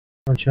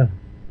अच्छा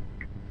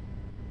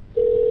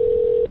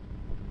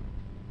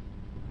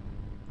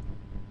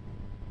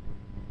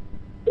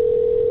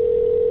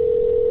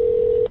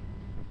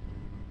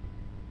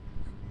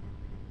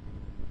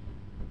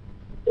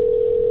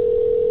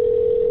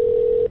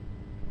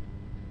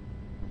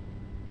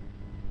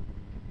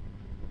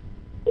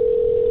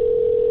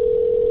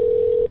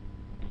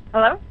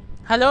hello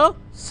hello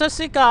सत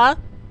श्री अकाल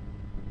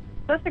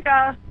सत श्री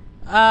अकाल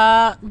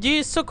जी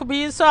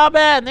सुखबीर साहब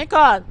है ने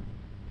घर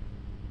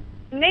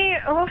नहीं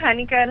वो है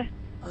नहीं कर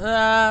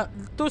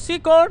तुसी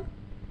कौन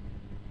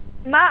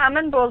मैं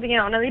अमन बोल रही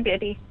हूँ उन्होंने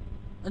बेटी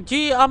जी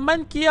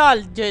अमन की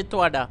हाल जे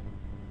तुहाडा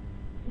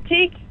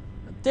ठीक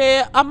ते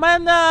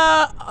अमन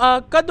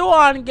कदों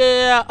आणगे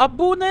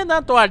अब्बू ने ना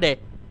तुहाडे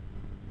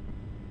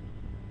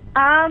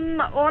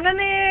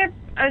उन्होंने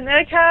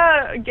मेरे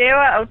ख्याल गए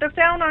आउट ऑफ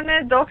टाउन उन्होंने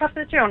 2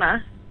 हफ्ते से होना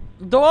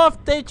 2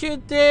 हफ्ते च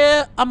ते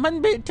अमन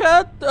बेटा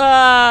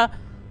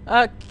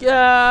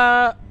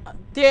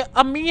ते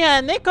अम्मी है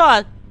ने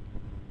घर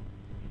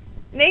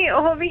नहीं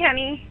वो भी है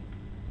नहीं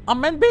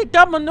अमन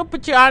बेटा मनु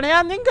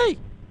पहचानिया नहीं गई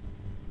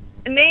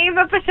नहीं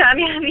मैं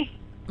पहचानिया नहीं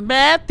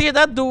मैं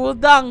तेरा दूर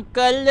दा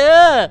अंकल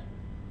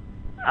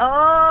ओ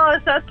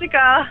सत श्री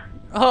अकाल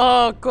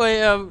कोई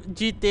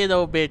जीते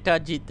रहो बेटा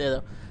जीते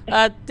रहो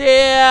ते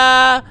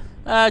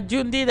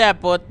जुंदी रह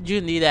पुत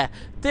जुंदी रह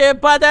ते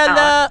बदल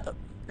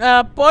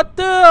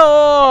पुत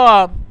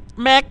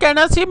मैं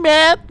कहना सी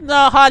मैं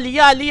हाली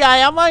हाली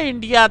आया वहाँ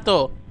इंडिया तो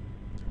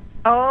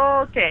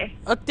ओके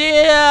ते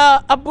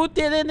अबू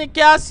तेरे ने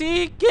क्या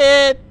सी के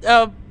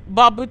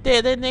बाबू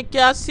तेरे ने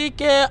क्या सी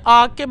के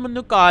आके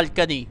मैनू कॉल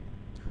करी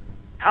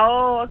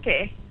ओके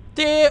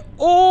ते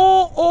ओ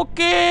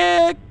ओके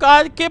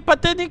करके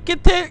पता नहीं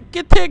किथे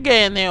किथे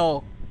गए ने ओ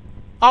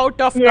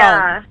आउट ऑफ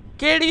टाउन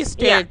केड़ी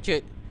स्टेट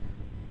च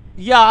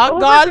या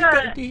गाल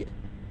करती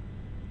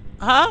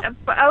हाँ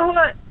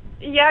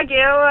yeah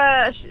Gail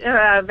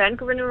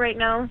Vancouver right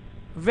now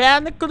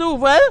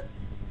Vancouver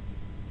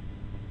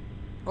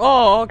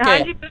oh okay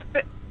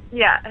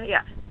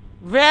yeah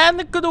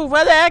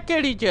Vancouver है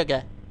केड़ी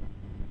जगह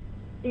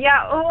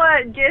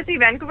ਜੇ ਸੀ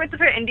ਵੈਨਕੂਵਰ ਤੋਂ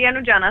ਫਿਰ ਇੰਡੀਆ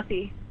ਨੂੰ ਜਾਣਾ ਸੀ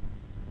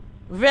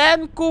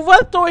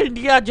ਵੈਨਕੂਵਰ ਤੋਂ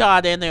ਇੰਡੀਆ ਜਾ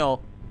ਰਹੇ ਨੇ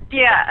ਉਹ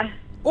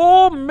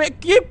ਉਹ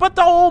ਕੀ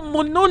ਪਤਾ ਉਹ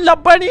ਮੈਨੂੰ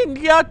ਲੱਭਣ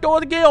ਇੰਡੀਆ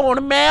ਟੁਰ ਗਏ ਹੁਣ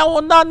ਮੈਂ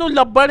ਉਹਨਾਂ ਨੂੰ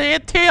ਲੱਭਣ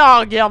ਇੱਥੇ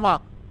ਆ ਗਿਆ ਵਾਂ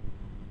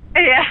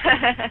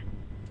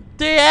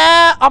ਤੇ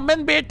ਇਹ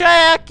ਅਮਨ ਬੇਟਾ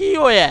ਇਹ ਕੀ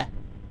ਹੋਇਆ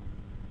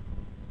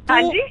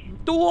ਹਾਂਜੀ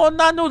ਤੂੰ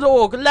ਉਹਨਾਂ ਨੂੰ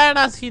ਰੋਕ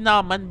ਲੈਣਾ ਸੀ ਨਾ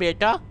ਅਮਨ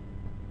ਬੇਟਾ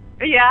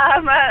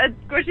ਮੈਂ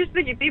ਕੋਸ਼ਿਸ਼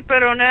ਤਾਂ ਕੀਤੀ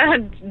ਪਰ ਉਹਨਾਂ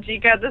ਜੀ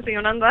ਕਰਦਾ ਸੀ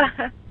ਉਹਨਾਂ ਦਾ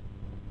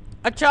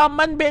अच्छा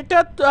अमन बेटा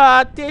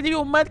तेरी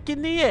उम्र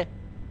कितनी है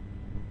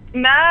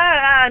मैं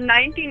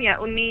 19 है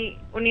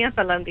 19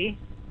 साल दी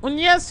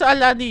 19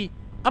 साल दी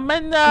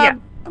अमन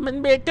अमन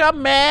बेटा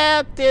मैं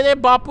तेरे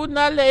बापू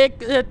नाल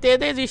एक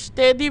तेरे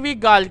रिश्ते दी भी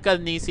गाल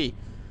करनी सी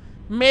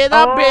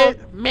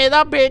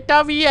मेरा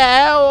बेटा भी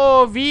है वो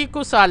 20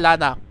 कुछ साल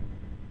दा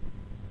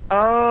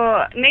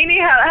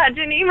नहीं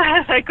हजे नहीं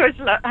मैं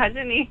कुछ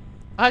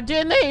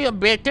हजे नहीं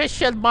बेटे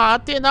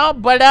शर्माते ना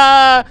बड़ा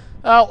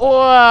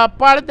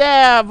पढ़दा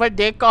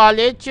वड्डे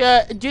कॉलेज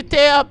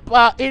जिथे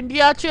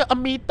इंडिया च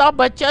अमिताभ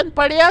बच्चन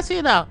पढ़िया सी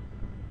ना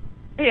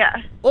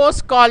उस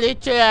कॉलेज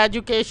च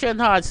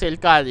एजुकेशन हासिल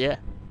कर रहा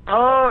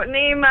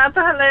नहीं मैं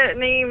तो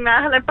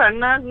हले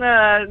पढ़ना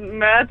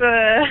मैं तो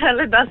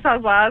हले 10 साल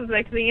बाद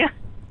देख रही हूँ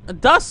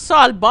 10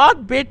 साल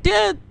बाद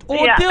बेटे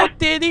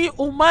तेरी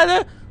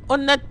उम्र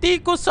 29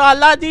 कुछ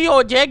साल दी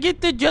हो जाएगी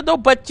ते जदों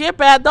बच्चे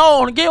पैदा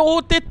होणगे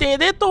ਉਹ ਤੇ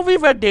ਤੇਰੇ ਤੋਂ ਵੀ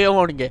ਵੱਡੇ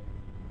ਹੋਣਗੇ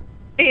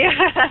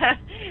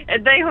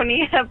ਏਦਾਂ ਹੀ ਹੋਣੀ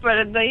ਹੈ ਪਰ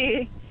ਏਦਾਂ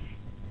ਹੀ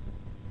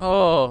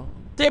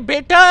ਤੇ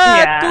ਬੇਟਾ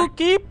ਤੂੰ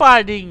ਕੀ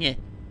ਪੜ੍ਹ ਰਹੀ ਹੈ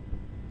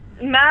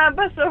ਮੈਂ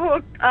ਬਸ ਉਹ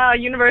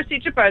ਯੂਨੀਵਰਸਿਟੀ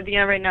ਚ ਪੜ੍ਹਦੀ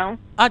ਹਾਂ ਰਾਈਟ ਨਾਓ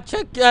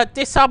ਅੱਛਾ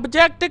ਤੇ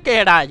ਸਬਜੈਕਟ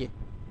ਕਿਹੜਾ ਹੈ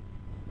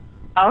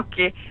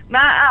ਓਕੇ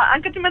ਮੈਂ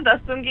ਅੰਕਲ ਜੀ ਮੈਂ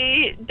ਦੱਸ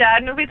ਦੂੰਗੀ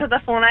ਡੈਡ ਨੂੰ ਵੀ ਤੁਹਾਡਾ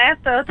ਫੋਨ ਆਇਆ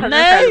ਤਾਂ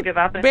ਤੁਹਾਨੂੰ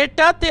ਵਾਪਸ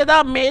ਬੇਟਾ ਤੇਰਾ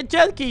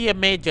ਮੇਜਰ ਕੀ ਹੈ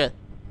ਮੇਜਰ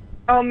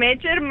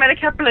ਮੇਜਰ ਮੇਰੇ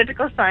ਖਿਆਲ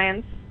ਪੋਲੀਟੀਕਲ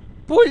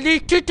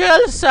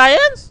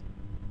ਸਾਇੰਸ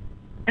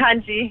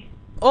ਹਾਂਜੀ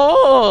ओ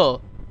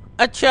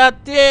अच्छा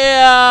ते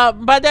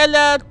बदल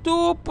तू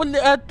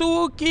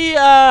की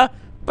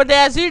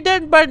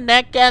प्रेसिडेंट बनना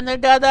है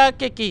कनाडा दा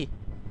की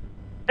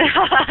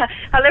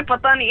हले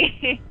पता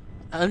नहीं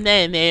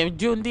नहीं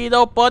जुंदी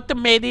रो पुत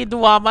मेरी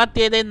दुआवां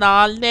तेरे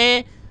नाल ने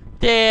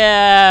ते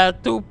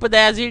तू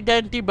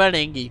प्रेसिडेंट ही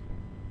बनेगी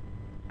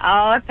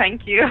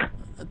थैंक यू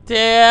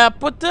ते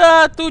पुत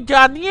तू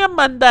जानी है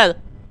मंदिर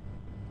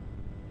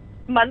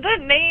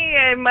नहीं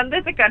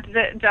मंदिर ते कट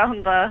जा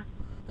हुंदा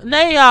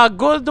नहीं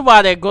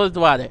गुरुद्वारे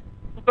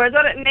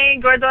नहीं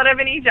गुरुद्वारे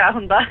भी नहीं जा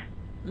हुंदा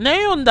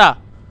नहीं हुंदा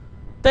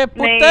ते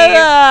पुत्र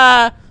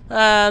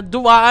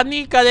दुआ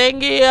नहीं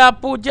करेंगी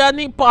पूजा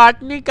नहीं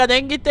पाठ नहीं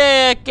करेंगी ते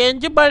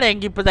किंज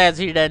बनेंगी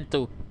प्रेसिडेंट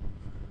तू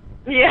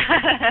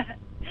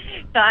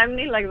टाइम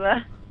नहीं लगता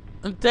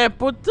ते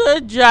पुत्र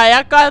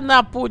जाया कर ना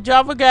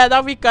पूजा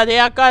वगैरह भी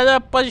करया कर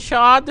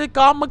प्रसाद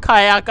कम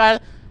खाया कर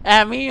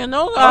ਐਵੇਂ ਯੂ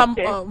ਨੋ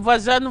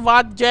ਵਜ਼ਨ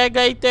ਵੱਧ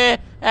ਜਾਏਗਾ ਤੇ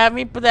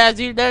ਐਵੇਂ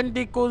ਪ੍ਰੈਜ਼ੀਡੈਂਟ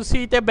ਦੀ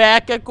ਕੁਰਸੀ ਤੇ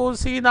ਬੈਠ ਕੇ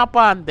ਕੁਰਸੀ ਨਾ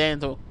ਪਾਉਂਦੇ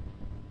ਤੂੰ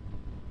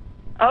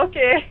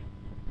Okay.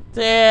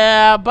 ਤੇ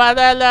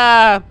ਬਦਲ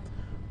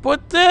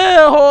ਪੁੱਤ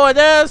ਹੋਰ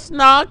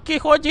ਸੁਣਾ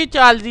ਕਿਹੋ ਜਿਹੀ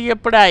ਚੱਲ ਰਹੀ ਹੈ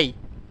ਪੜ੍ਹਾਈ?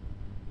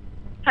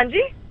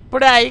 ਹਾਂਜੀ,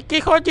 ਪੜ੍ਹਾਈ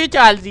ਕਿਹੋ ਜਿਹੀ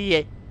ਚੱਲ ਰਹੀ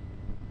ਹੈ?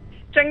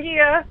 ਚੰਗੀ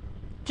ਆ।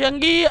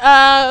 ਚੰਗੀ।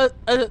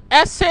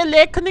 ਐਸੇ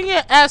ਲਿਖਣੀ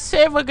ਹੈ?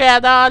 ਐਸੇ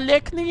ਵਗੈਰਾ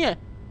ਲਿਖਣੀ ਹੈ?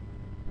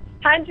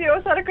 ਹਾਂਜੀ,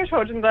 ਉਹ ਸਾਰਾ ਕੁਝ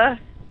ਹੋ ਜਾਂਦਾ।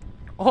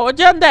 ਹੋ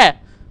ਜਾਂਦਾ ਹੈ।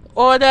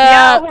 ਔਰ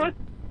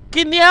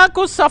ਕਿੰਨੀਆਂ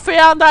ਕੁ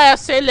ਸਫ਼ਿਆਂ ਦਾ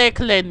ਐਸੇ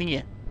ਲਿਖ ਲੈਣੀ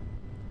ਹੈ?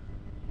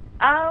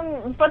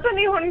 ਪਤਾ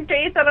ਨਹੀਂ, ਹੁਣ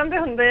ਕਈ ਤਰ੍ਹਾਂ ਦੇ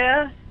ਹੁੰਦੇ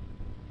ਆ।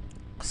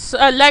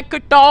 ਲਾਈਕ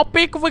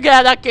ਟੌਪਿਕ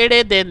ਵਗੈਰਾ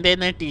ਕਿਹੜੇ ਦਿੰਦੇ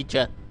ਨੇ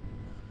ਟੀਚਰ?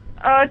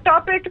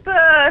 ਟੌਪਿਕ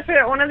ਤਾਂ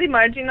ਫਿਰ ਉਹਨਾਂ ਦੀ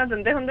ਮਰਜ਼ੀ ਨਾਲ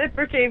ਦਿੰਦੇ ਹੁੰਦੇ,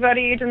 ਪਰ ਕਈ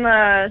ਵਾਰੀ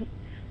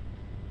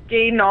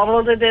ਕਈ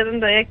ਨੋਵਲ ਦੇ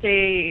ਦਿੰਦੇ,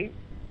 ਕਈ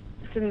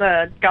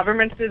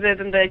ਗਵਰਨਮੈਂਟ ਦੇ ਦੇ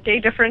ਦਿੰਦੇ, ਕਈ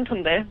ਡਿਫਰੈਂਟ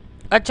ਹੁੰਦੇ।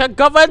 ਅੱਛਾ,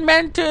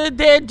 ਗਵਰਨਮੈਂਟ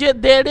ਦੇ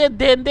ਜਿਹੜੇ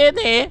ਦਿੰਦੇ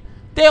ਨੇ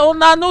ਤੇ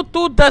ਉਹਨਾਂ ਨੂੰ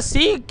ਤੂੰ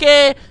ਦੱਸੀ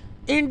ਕਿ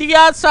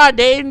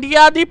ਸਾਡੇ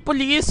ਇੰਡੀਆ ਦੀ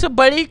ਪੁਲਿਸ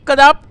ਬੜੀ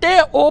ਕਰਪਟ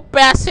ਹੈ, ਉਹ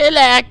ਪੈਸੇ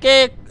ਲੈ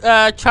ਕੇ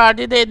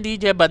ਛੱਡ ਦਿੰਦੀ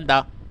ਜੇ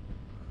ਬੰਦਾ।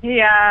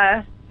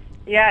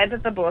 ਇਹਦਾ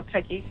ਤਾਂ ਬਹੁਤ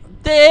ਹੈ ਕੀ।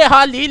 ਤੇ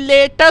ਹਾਲੀ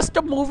ਲੇਟੈਸਟ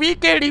ਮੂਵੀ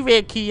ਕਿਹੜੀ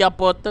ਵੇਖੀ ਆ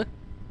ਪੁੱਤ?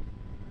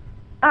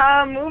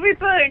 ਮੂਵੀ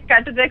ਤਾਂ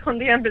ਘੱਟ ਦੇਖ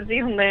ਹੁੰਦੀਆਂ,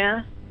 ਬਿਜ਼ੀ ਹੁੰਦੇ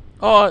ਆ।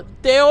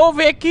 ਤੇ ਉਹ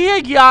ਵੇਖੀ ਹੈ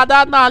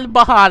ਯਾਦਾਂ ਨਾਲ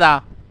ਬਹਾਰਾਂ?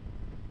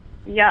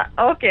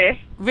 ਓਕੇ।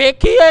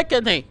 ਵੇਖੀ ਹੈ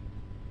ਕਿ ਨਹੀਂ?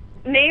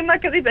 ਨਹੀਂ, ਮੈਂ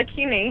ਕਦੀ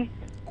ਦੇਖੀ ਨਹੀਂ।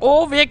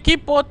 ਉਹ ਵੇਖੀ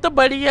ਪੁੱਤ,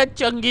 ਬੜੀ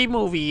ਚੰਗੀ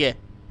ਮੂਵੀ ਹੈ।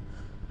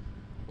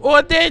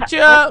 ਉਹਦੇ ਚ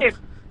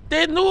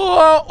ਤੈਨੂੰ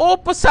ਉਹ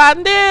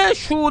ਪਸੰਦ ਹੈ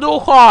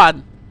ਸ਼ਾਹਰੁਖ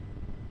ਖਾਨ?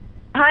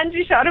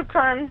 ਹਾਂਜੀ, ਸ਼ਾਹਰੁਖ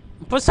ਖਾਨ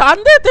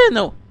ਪਸੰਦ ਹੈ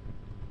ਤੈਨੂੰ?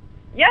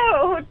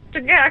 ਉਹ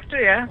ਚੰਗਾ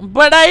ਐਕਟਰ ਹੈ।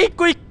 ਬੜਾ ਹੀ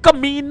ਕੋਈ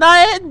ਕਮੀਨਾ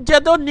ਹੈ।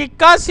 ਜਦੋਂ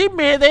ਨਿੱਕਾ ਸੀ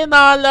ਮੇਰੇ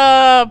ਨਾਲ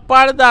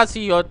ਪੜ੍ਹਦਾ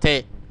ਸੀ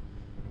ਉੱਥੇ।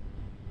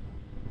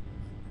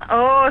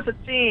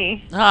 ਸੱਚੀ?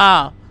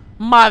 ਹਾਂ,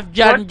 ਮਰ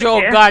ਜਾਣ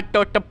ਜੋਗਾ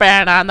ਟੁੱਟ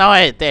ਪੈਣਾ ਨਾ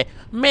ਹੋਏ ਤੇ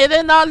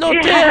ਮੇਰੇ ਨਾਲ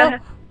ਉੱਥੇ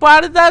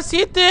ਪੜ੍ਹਦਾ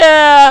ਸੀ। ਤੇ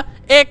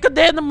ਇੱਕ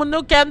ਦਿਨ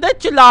ਮੈਨੂੰ ਕਹਿੰਦੇ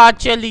ਚਲਾ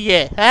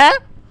ਚਲੀਏ ਹੈ,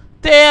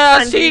 ਤੇ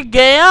ਅਸੀਂ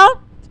ਗਏ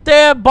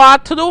ਤੇ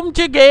ਬਾਥਰੂਮ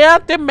ਚ ਗਏ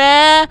ਤੇ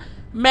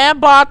ਮੈਂ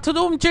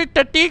ਬਾਥਰੂਮ ਚ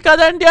ਟੱਟੀ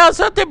ਕਰਨ ਡਿਆ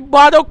ਸਾਂ ਤੇ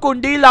ਬਾਹਰੋਂ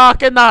ਕੁੰਡੀ ਲਾ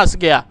ਕੇ ਨੱਸ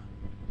ਗਿਆ।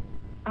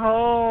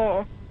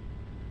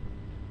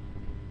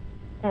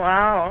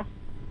 ਵਾਓ।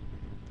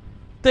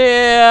 ਤੇ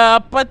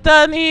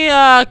ਪਤਾ ਨਹੀਂ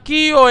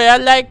ਕੀ ਹੋਇਆ।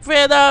 ਲਾਈਕ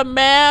ਫਿਰ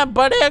ਮੈਂ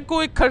ਬੜੇ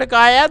ਕੋਈ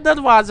ਖੜਕਾਇਆ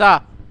ਦਰਵਾਜ਼ਾ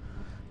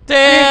ਤੇ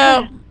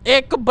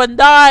ਇੱਕ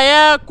ਬੰਦਾ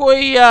ਆਇਆ,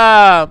 ਕੋਈ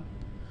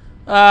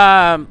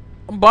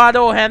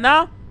ਬਾਹਰੋਂ ਹੈ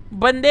ਨਾ,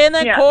 ਬੰਦੇ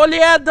ਨੇ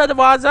ਖੋਲਿਆ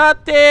ਦਰਵਾਜ਼ਾ।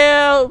 ਤੇ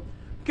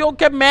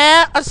ਕਿਉਂਕਿ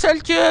ਮੈਂ ਅਸਲ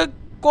ਚ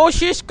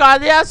ਕੋਸ਼ਿਸ਼ ਕਰ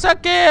ਰਿਹਾ ਸੀ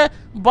ਕਿ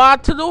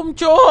ਬਾਥਰੂਮ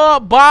ਚੋਂ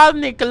ਬਾਹਰ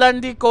ਨਿਕਲਣ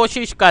ਦੀ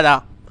ਕੋਸ਼ਿਸ਼ ਕਰਾਂ,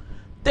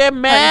 ਤੇ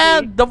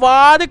ਮੈਂ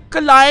ਦੀਵਾਰ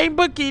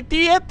ਕਲਾਈਂਬ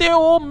ਕੀਤੀ ਹੈ ਤੇ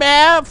ਉਹ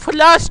ਮੈਂ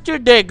ਫਲਸ਼ ਚ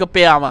ਡਿੱਗ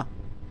ਪਿਆ ਵਾਂ।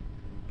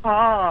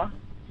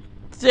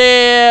 ਤੇ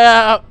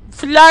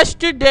ਫਲਸ਼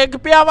ਚ ਡਿੱਗ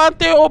ਪਿਆ ਵਾਂ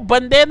ਤੇ ਉਹ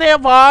ਬੰਦੇ ਨੇ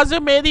ਆਵਾਜ਼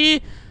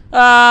ਮੇਰੀ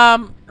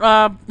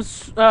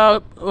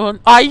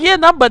ਆਈ ਹੈ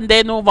ਨਾ,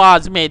 ਬੰਦੇ ਨੂੰ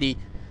ਆਵਾਜ਼ ਮੇਰੀ,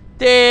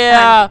 ਤੇ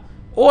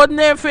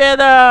ਉਹਨੇ ਫਿਰ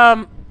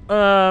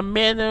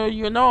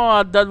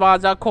ਮੈਨੂੰ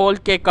ਦਰਵਾਜ਼ਾ ਖੋਲ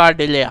ਕੇ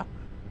ਕੱਢ ਲਿਆ।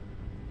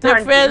 ਤੇ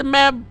ਫਿਰ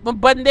ਮੈਂ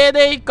ਬੰਦੇ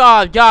ਦੇ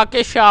ਘਰ ਜਾ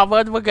ਕੇ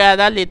ਸ਼ਾਵਰ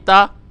ਵਗੈਰਾ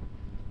ਲਿੱਤਾ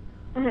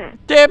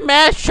ਤੇ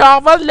ਮੈਂ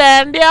ਸ਼ਾਵਰ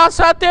ਲੈਣ ਡਿਆ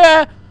ਸਾਂ। ਤੇ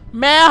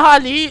ਮੈਂ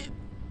ਹਾਲੀ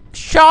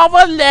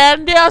ਸ਼ਾਵਰ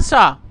ਲੈਣ ਡਿਆ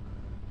ਸਾਂ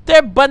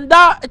ਤੇ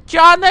ਬੰਦਾ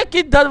ਅਚਾਨਕ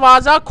ਹੀ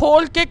ਦਰਵਾਜ਼ਾ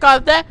ਖੋਲ ਕੇ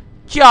ਕਰਦਾ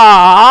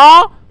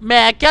ਚਾਹ।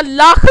 ਮੈਂ ਕਿਹਾ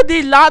ਲੱਖ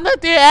ਦੀ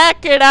ਲਾਨਤ, ਇਹ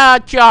ਕਿਹੜਾ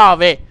ਚਾਹ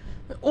ਵੇ?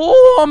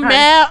 ਉਹ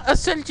ਮੈਂ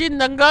ਅਸਲ ਚ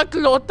ਨੰਗਾ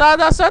ਖਲੋਤਾ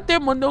ਦਾ ਸਾਂ ਤੇ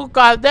ਮੈਨੂੰ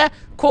ਕਰਦਾ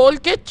ਖੋਲ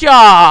ਕੇ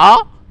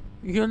ਚਾਹ,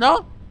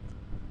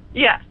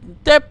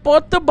 ਤੇ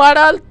ਪੁੱਤ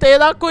ਬੜਾ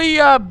ਤੇਰਾ ਕੋਈ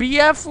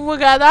BF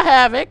ਵਗੈਰਾ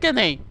ਹੈ ਵੇ ਕਿ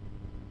ਨਹੀਂ?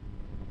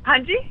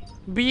 ਹਾਂਜੀ,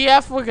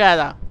 BF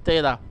ਵਗੈਰਾ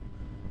ਤੇਰਾ?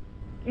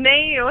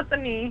 ਨਹੀਂ, ਉਹ ਤਾਂ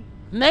ਨਹੀਂ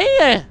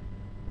ਹੈ।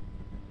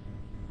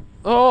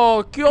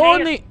 ਕਿਉਂ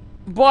ਨਹੀਂ?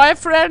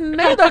 ਬॉयफ्रेंड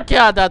ਨਹੀਂ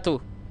ਰੱਖਿਆ ਦਾ ਤੂੰ?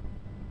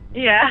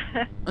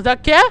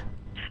 ਰੱਖਿਆ?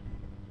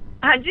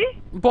 ਹਾਂਜੀ,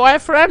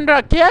 ਬॉयफ्रेंड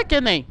ਰੱਖਿਆ ਕਿ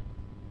ਨਹੀਂ?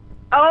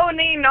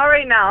 ਨਹੀਂ, not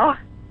right now।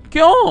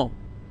 ਕਿਉਂ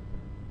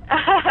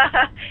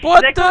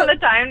ਪੁੱਤ?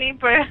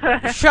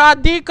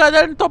 ਸ਼ਾਦੀ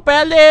ਕਰਨ ਤੋਂ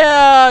ਪਹਿਲੇ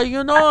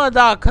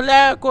ਰੱਖ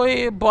ਲੈ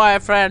ਕੋਈ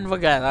ਬॉयफ्रेंड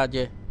ਵਗੈਰਾ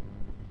ਜੇ,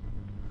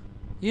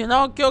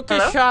 ਕਿਉਂਕਿ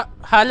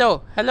ਹੈਲੋ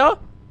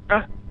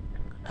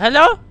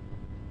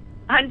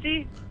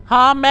ਹਾਂਜੀ।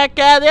 ਹਾਂ, ਮੈਂ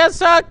ਕਹਿ ਰਿਹਾ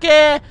ਸਾਂ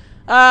ਕਿ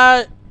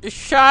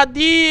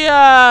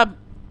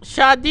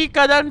ਸ਼ਾਦੀ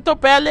ਕਰਨ ਤੋਂ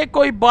ਪਹਿਲੇ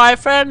ਕੋਈ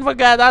ਬॉयफ्रेंड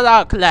ਵਗੈਰਾ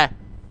ਰੱਖ ਲੈ।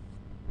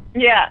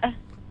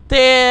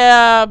 ਤੇ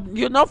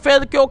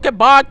ਫਿਰ ਕਿਉਂਕਿ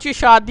ਬਾਅਦ ਚ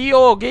ਸ਼ਾਦੀ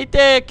ਹੋ ਗਈ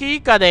ਤੇ ਕੀ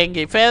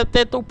ਕਰੇਂਗੀ, ਫਿਰ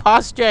ਤੇ ਤੂੰ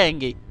ਫਸ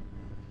ਜਾਏਂਗੀ।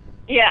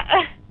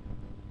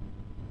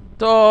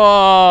 तो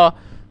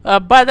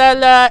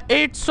बदल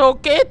इट्स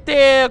ओके ते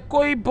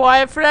कोई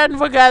बॉयफ्रेंड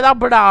वगैरह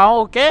बनाओ।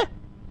 ओके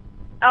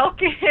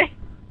ओके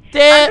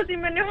ਤੇ ਤੁਸੀਂ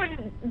ਮੈਨੂੰ ਹੁਣ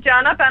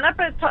ਜਾਣਾ ਪੈਣਾ,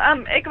 ਪਰ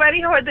ਇੱਕ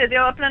ਵਾਰੀ ਹੋਰ ਦੇ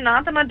ਦਿਓ ਆਪਣਾ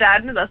ਨਾਮ ਤੇ ਮੈਂ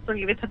ਡੈਡ ਨੂੰ ਦੱਸ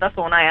ਦੂੰਗੀ ਵੀ ਤੁਹਾਡਾ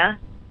ਫੋਨ ਆਇਆ।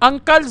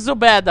 ਅੰਕਲ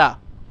ਜ਼ੁਬੈਦਾ।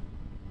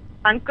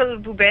 ਅੰਕਲ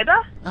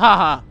ਜ਼ੁਬੈਦਾ? ਹਾਂ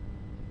ਹਾਂ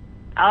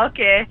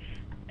ਓਕੇ,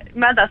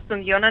 ਮੈਂ ਦੱਸ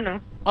ਦੂੰਗੀ ਉਹਨਾਂ ਨੂੰ।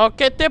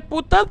 ਓਕੇ, ਤੇ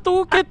ਪੁੱਤਰ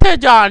ਤੂੰ ਕਿੱਥੇ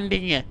ਜਾਣ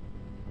ਡਈ ਹੈ?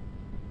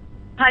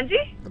 ਹਾਂਜੀ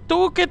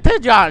ਤੂੰ ਕਿੱਥੇ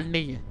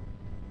ਜਾਣੀ ਹੈ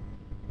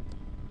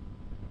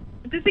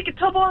ਤੁਸੀਂ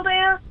ਕਿੱਥੋਂ ਬੋਲਦੇ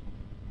ਆ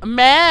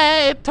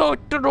ਮੈਂ ਇੱਥੋਂ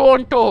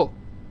ਟੋਰਾਂਟੋ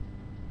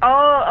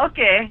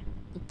ਓਕੇ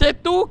ਤੇ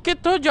ਤੂੰ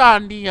ਕਿੱਥੋਂ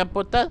ਜਾਣੀ ਆ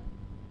ਪੁੱਤਰ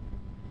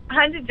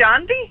ਹਾਂਜੀ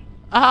ਜਾਣਦੀ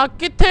ਹਾਂ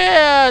ਕਿੱਥੇ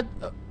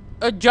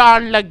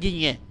ਜਾਣ ਲੱਗੀ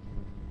ਹੈ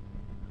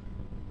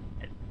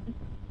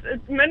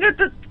ਮੈਨੂੰ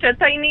ਤਾਂ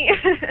ਚੇਤਾ ਹੀ ਨਹੀਂ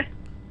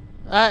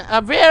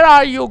where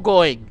are you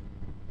going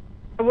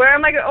where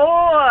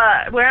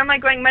am I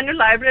going ਮੈਨੂੰ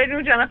ਲਾਇਬ੍ਰੇਰੀ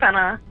ਨੂੰ ਜਾਣਾ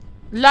ਪੈਣਾ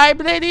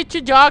ਲਾਇਬ੍ਰੇਰੀ ਚ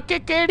ਜਾ ਕੇ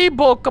ਕਿਹੜੀ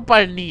ਬੁੱਕ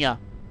ਪੜ੍ਹਨੀ ਆ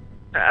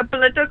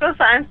ਪੋਲੀਟੀਕਲ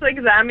ਸਾਇੰਸ ਦਾ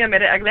ਐਗਜ਼ਾਮ ਹੈ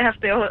ਮੇਰੇ ਅਗਲੇ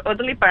ਹਫਤੇ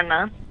ਉਹਦੇ ਲਈ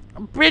ਪੜ੍ਹਨਾ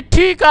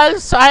ਪੋਲੀਟੀਕਲ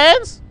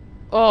ਸਾਇੰਸ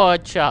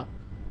ਅੱਛਾ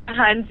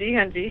ਹਾਂਜੀ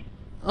ਹਾਂਜੀ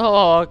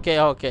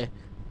ਓਕੇ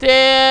ਤੇ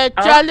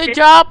ਚੱਲ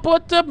ਜਾ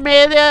ਪੁੱਤ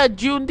ਮੇਰੇ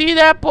ਜਿਉਂਦੀ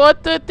ਰਹਿ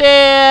ਪੁੱਤ ਤੇ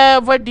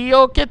ਵੱਡੀ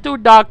ਹੋ ਕੇ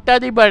ਤੂੰ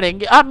ਡਾਕਟਰ ਹੀ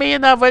ਬਣੇਂਗੇ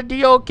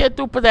ਵੱਡੀ ਹੋ ਕੇ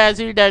ਤੂੰ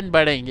president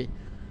ਬਣੇਂਗੇ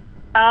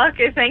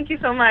okay thank you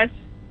so much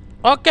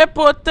okay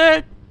ਪੁੱਤ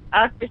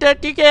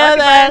ਟੇਕ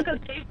ਕੇਅਰ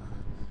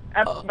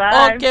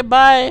ਓਕੇ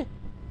ਬਾਏ